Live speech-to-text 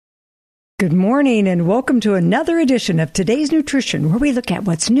Good morning and welcome to another edition of Today's Nutrition, where we look at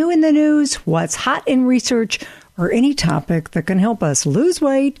what's new in the news, what's hot in research, or any topic that can help us lose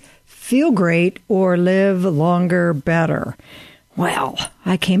weight, feel great, or live longer better. Well,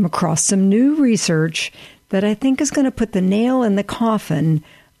 I came across some new research that I think is going to put the nail in the coffin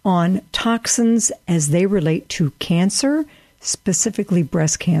on toxins as they relate to cancer, specifically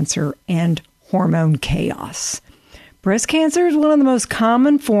breast cancer and hormone chaos. Breast cancer is one of the most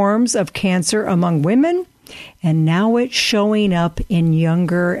common forms of cancer among women, and now it's showing up in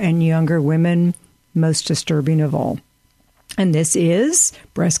younger and younger women, most disturbing of all. And this is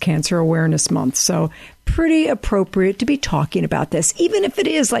Breast Cancer Awareness Month, so pretty appropriate to be talking about this, even if it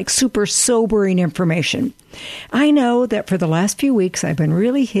is like super sobering information. I know that for the last few weeks, I've been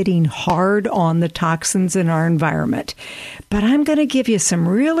really hitting hard on the toxins in our environment, but I'm going to give you some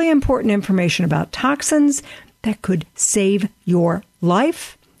really important information about toxins that could save your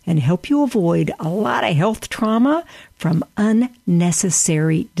life and help you avoid a lot of health trauma from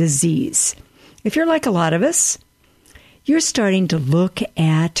unnecessary disease. If you're like a lot of us, you're starting to look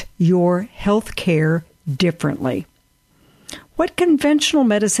at your health care differently. What conventional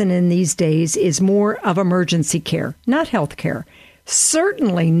medicine in these days is more of emergency care, not health care,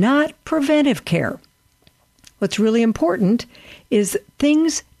 certainly not preventive care. What's really important is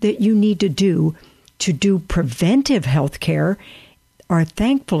things that you need to do preventive health care are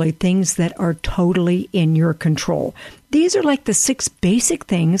thankfully things that are totally in your control. These are like the 6 basic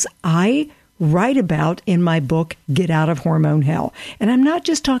things I write about in my book, Get Out of Hormone Hell. And I'm not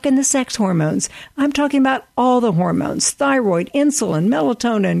just talking the sex hormones. I'm talking about all the hormones, thyroid, insulin,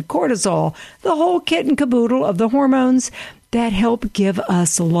 melatonin, cortisol, the whole kit and caboodle of the hormones that help give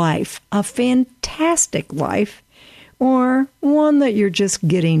us life, a fantastic life, or one that you're just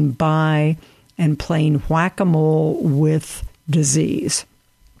getting by and playing whack-a-mole with disease.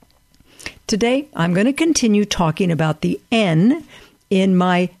 Today, I'm going to continue talking about the N in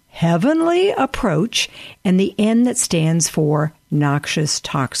my heavenly approach and the N that stands for noxious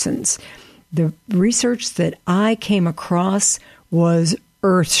toxins. The research that I came across was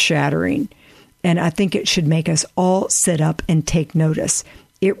earth-shattering, and I think it should make us all sit up and take notice.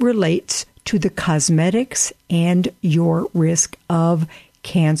 It relates to the cosmetics and your risk of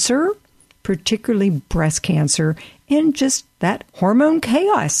cancer, particularly breast cancer, and just that hormone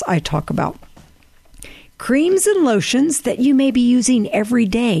chaos I talk about. Creams and lotions that you may be using every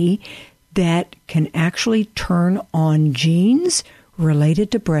day that can actually turn on genes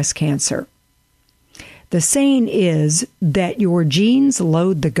related to breast cancer. The saying is that your genes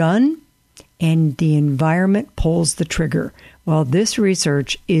load the gun and the environment pulls the trigger. Well, this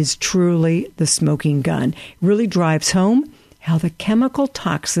research is truly the smoking gun. It really drives home how the chemical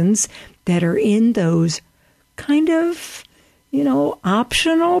toxins that are in those kind of,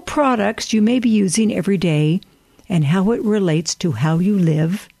 optional products you may be using every day and how it relates to how you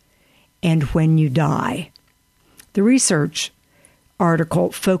live and when you die. The research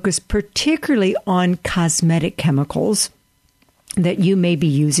article focused particularly on cosmetic chemicals that you may be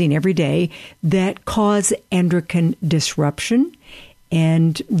using every day that cause endocrine disruption.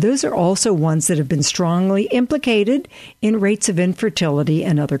 And those are also ones that have been strongly implicated in rates of infertility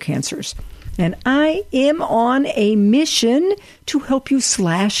and other cancers. And I am on a mission to help you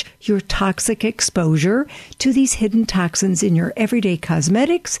slash your toxic exposure to these hidden toxins in your everyday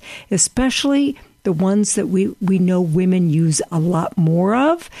cosmetics, especially the ones that we know women use a lot more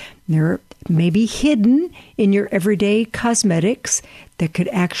of. They're maybe hidden in your everyday cosmetics that could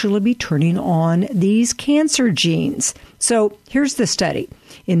actually be turning on these cancer genes. So here's the study.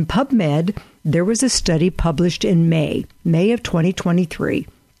 In PubMed, there was a study published in May of 2023.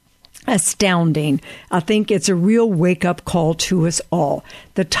 Astounding. I think it's a real wake-up call to us all.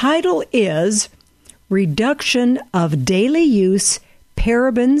 The title is Reduction of Daily Use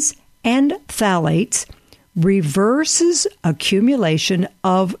Parabens and Phthalates Reverses Accumulation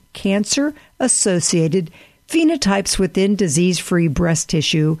of Cancer-Associated Phenotypes Within Disease-Free Breast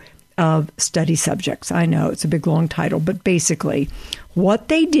Tissue of Study Subjects. I know it's a big, long title, but basically what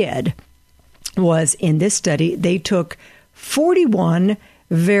they did was in this study, they took 41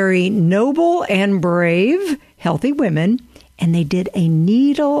 very noble and brave, healthy women, and they did a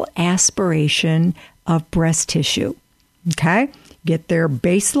needle aspiration of breast tissue. Okay? Get their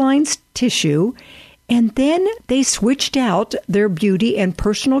baseline tissue, and then they switched out their beauty and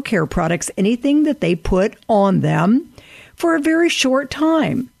personal care products, anything that they put on them, for a very short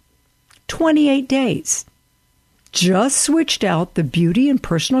time, 28 days. Just switched out the beauty and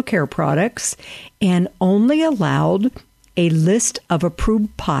personal care products and only allowed a list of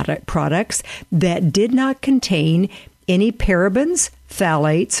approved products that did not contain any parabens,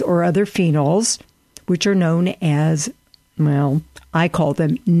 phthalates or other phenols, which are known as, well, I call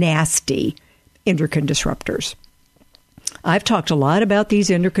them nasty endocrine disruptors. I've talked a lot about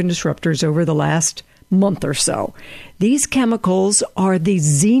these endocrine disruptors over the last month or so. These chemicals are the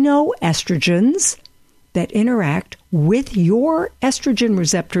xenoestrogens that interact with your estrogen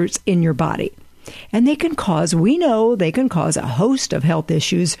receptors in your body. And we know they can cause a host of health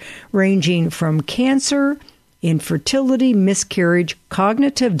issues ranging from cancer, infertility, miscarriage,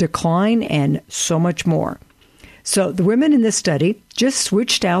 cognitive decline, and so much more. So the women in this study just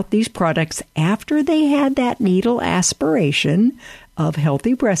switched out these products after they had that needle aspiration of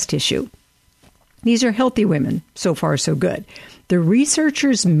healthy breast tissue. These are healthy women. So far, so good. The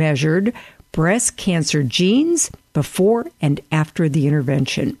researchers measured breast cancer genes before and after the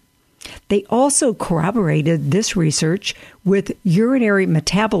intervention. They also corroborated this research with urinary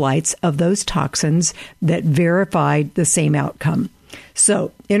metabolites of those toxins that verified the same outcome.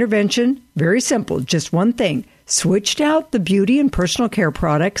 So, intervention, very simple, just one thing. Switched out the beauty and personal care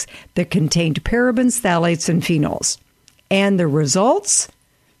products that contained parabens, phthalates, and phenols. And the results,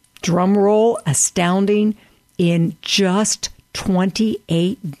 drum roll, astounding. In just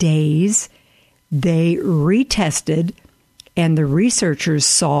 28 days, they retested, and the researchers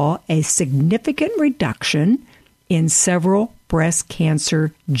saw a significant reduction in several breast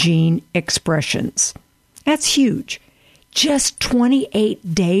cancer gene expressions. That's huge. Just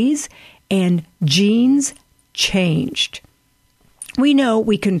 28 days, and genes changed. We know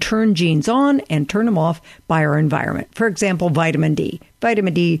we can turn genes on and turn them off by our environment. For example, vitamin D.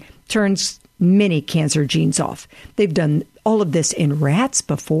 Vitamin D turns many cancer genes off. They've done all of this in rats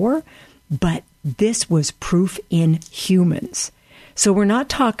before, but this was proof in humans. So we're not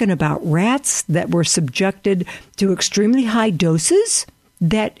talking about rats that were subjected to extremely high doses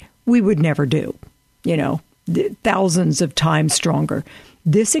that we would never do, thousands of times stronger.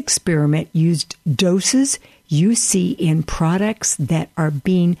 This experiment used doses you see in products that are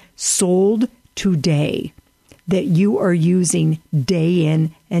being sold today, that you are using day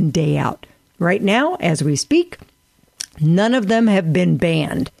in and day out. Right now, as we speak, none of them have been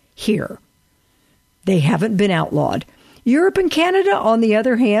banned here. They haven't been outlawed. Europe and Canada, on the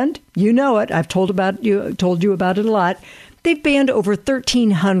other hand, you know it. I've told you about it a lot. They've banned over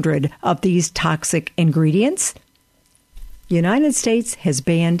 1,300 of these toxic ingredients. The United States has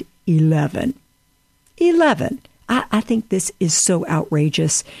banned 11. 11. I think this is so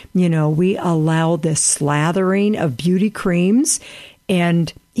outrageous. We allow this slathering of beauty creams,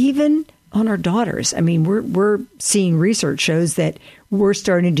 and even on our daughters. I mean, we're seeing research shows that we're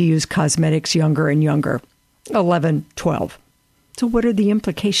starting to use cosmetics younger and younger, 11, 12. So what are the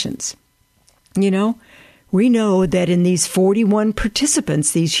implications? We know that in these 41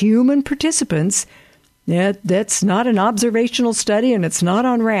 participants, these human participants, that's not an observational study and it's not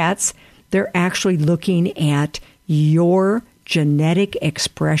on rats. They're actually looking at your genetic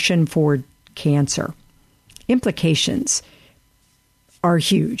expression for cancer. Implications are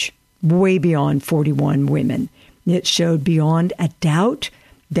huge, way beyond 41 women. It showed beyond a doubt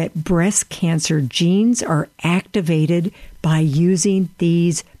that breast cancer genes are activated by using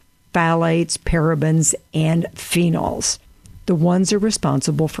these phthalates, parabens, and phenols. The ones are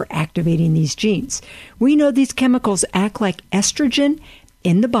responsible for activating these genes. We know these chemicals act like estrogen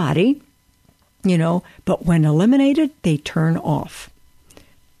in the body, but when eliminated, they turn off.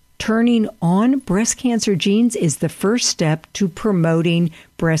 Turning on breast cancer genes is the first step to promoting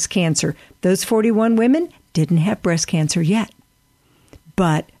breast cancer. Those 41 women didn't have breast cancer yet,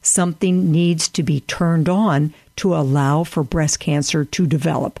 but something needs to be turned on to allow for breast cancer to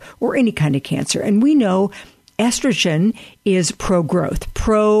develop, or any kind of cancer. And we know estrogen is pro-growth,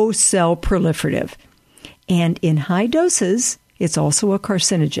 pro-cell proliferative. And in high doses, it's also a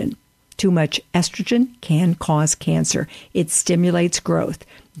carcinogen. Too much estrogen can cause cancer. It stimulates growth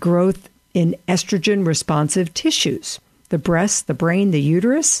in estrogen-responsive tissues. The breast, the brain, the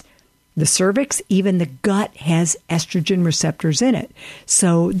uterus, the cervix, even the gut has estrogen receptors in it.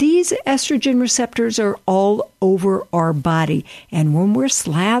 So these estrogen receptors are all over our body. And when we're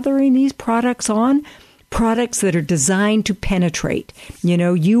slathering these products on, products that are designed to penetrate.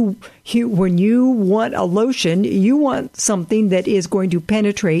 You when you want a lotion, you want something that is going to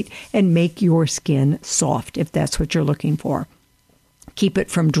penetrate and make your skin soft, if that's what you're looking for. Keep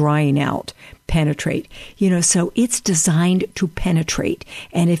it from drying out, penetrate. So it's designed to penetrate.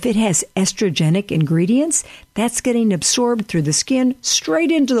 And if it has estrogenic ingredients, that's getting absorbed through the skin,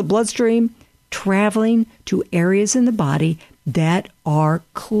 straight into the bloodstream, traveling to areas in the body that are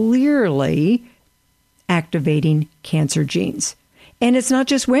clearly activating cancer genes. And it's not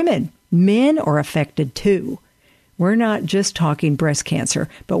just women. Men are affected too. we're not just talking breast cancer,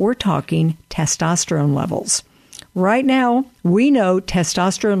 but we're talking testosterone levels. Right now, we know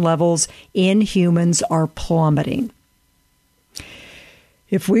testosterone levels in humans are plummeting.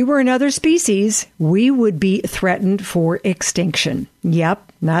 If we were another species, we would be threatened for extinction.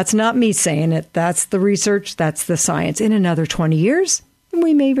 Yep, that's not me saying it. That's the research. That's the science. In another 20 years,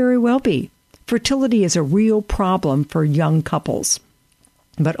 we may very well be. Fertility is a real problem for young couples.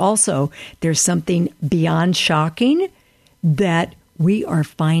 But also, there's something beyond shocking that we are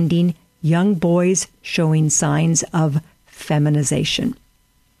finding young boys showing signs of feminization.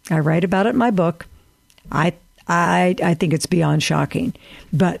 I write about it in my book. I think it's beyond shocking.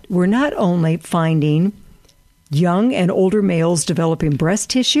 But we're not only finding young and older males developing breast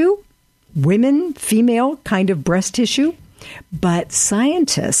tissue, women, female kind of breast tissue, but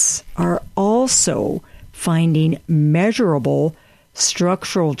scientists are also finding measurable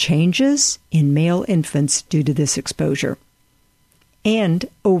structural changes in male infants due to this exposure. And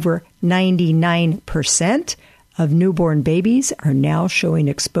over 99% of newborn babies are now showing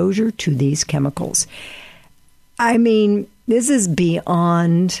exposure to these chemicals. I mean, this is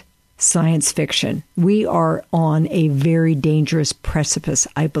beyond science fiction. We are on a very dangerous precipice,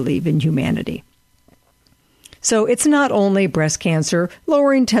 I believe, in humanity. So it's not only breast cancer,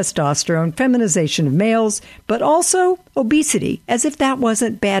 lowering testosterone, feminization of males, but also obesity, as if that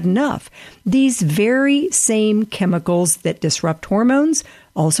wasn't bad enough. These very same chemicals that disrupt hormones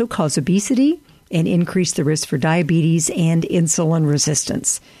also cause obesity and increase the risk for diabetes and insulin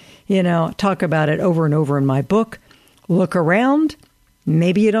resistance. You know, talk about it over and over in my book. Look around.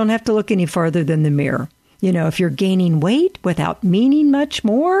 Maybe you don't have to look any farther than the mirror. You know, if you're gaining weight without meaning much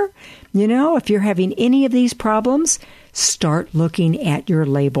more, you know, if you're having any of these problems, start looking at your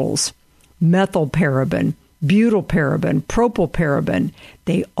labels. Methylparaben, butylparaben, propylparaben,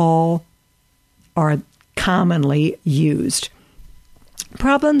 they all are commonly used.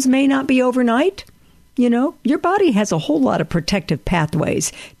 Problems may not be overnight. You know, your body has a whole lot of protective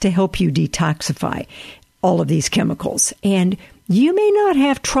pathways to help you detoxify all of these chemicals. And you may not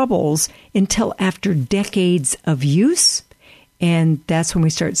have troubles until after decades of use, and that's when we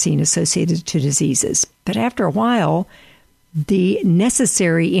start seeing associated to diseases. But after a while, the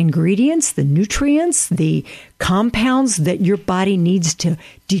necessary ingredients, the nutrients, the compounds that your body needs to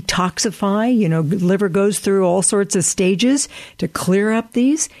detoxify, you know, liver goes through all sorts of stages to clear up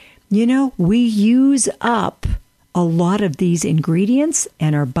these. You know, we use up a lot of these ingredients,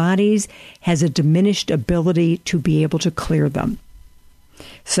 and our bodies has a diminished ability to be able to clear them.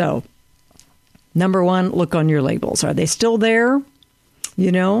 So, number one, look on your labels. Are they still there?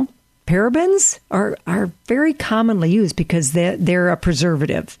 You know, parabens are very commonly used because they're a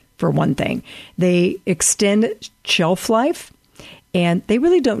preservative, for one thing. They extend shelf life, and they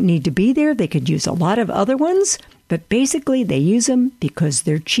really don't need to be there. They could use a lot of other ones, but basically they use them because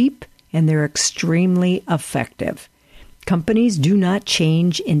they're cheap and they're extremely effective. Companies do not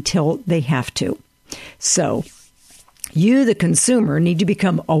change until they have to. So, you, the consumer, need to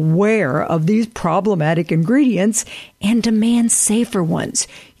become aware of these problematic ingredients and demand safer ones.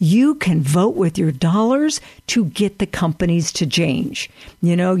 You can vote with your dollars to get the companies to change.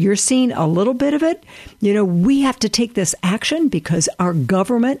 You know, you're seeing a little bit of it. You know, we have to take this action because our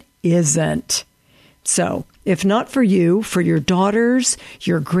government isn't. So, if not for you, for your daughters,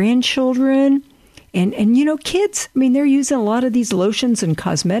 your grandchildren, and you know, kids, I mean, they're using a lot of these lotions and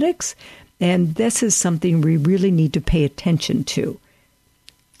cosmetics. And this is something we really need to pay attention to.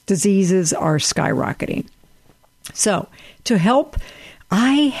 Diseases are skyrocketing. So to help,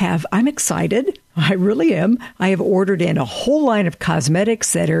 I'm excited. I really am. I have ordered in a whole line of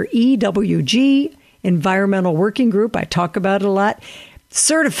cosmetics that are EWG, Environmental Working Group. I talk about it a lot.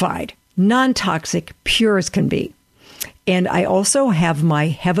 Certified, non-toxic, pure as can be. And I also have my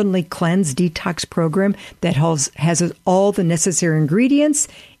Heavenly Cleanse Detox program that has all the necessary ingredients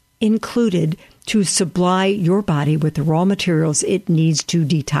included to supply your body with the raw materials it needs to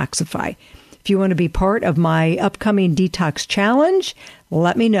detoxify. If you want to be part of my upcoming detox challenge,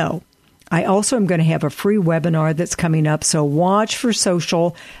 let me know. I also am going to have a free webinar that's coming up, so watch for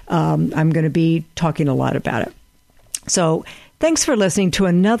social. I'm going to be talking a lot about it. So thanks for listening to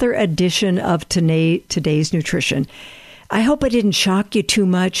another edition of Today's Nutrition. I hope I didn't shock you too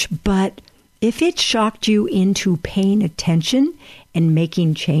much, but if it shocked you into paying attention and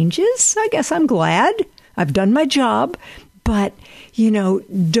making changes, I guess I'm glad. I've done my job. But, you know,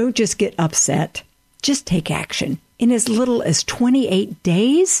 don't just get upset. Just take action. In as little as 28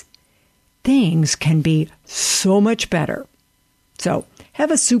 days, things can be so much better. So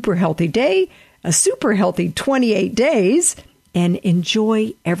have a super healthy day, a super healthy 28 days, and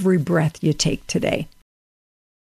enjoy every breath you take today.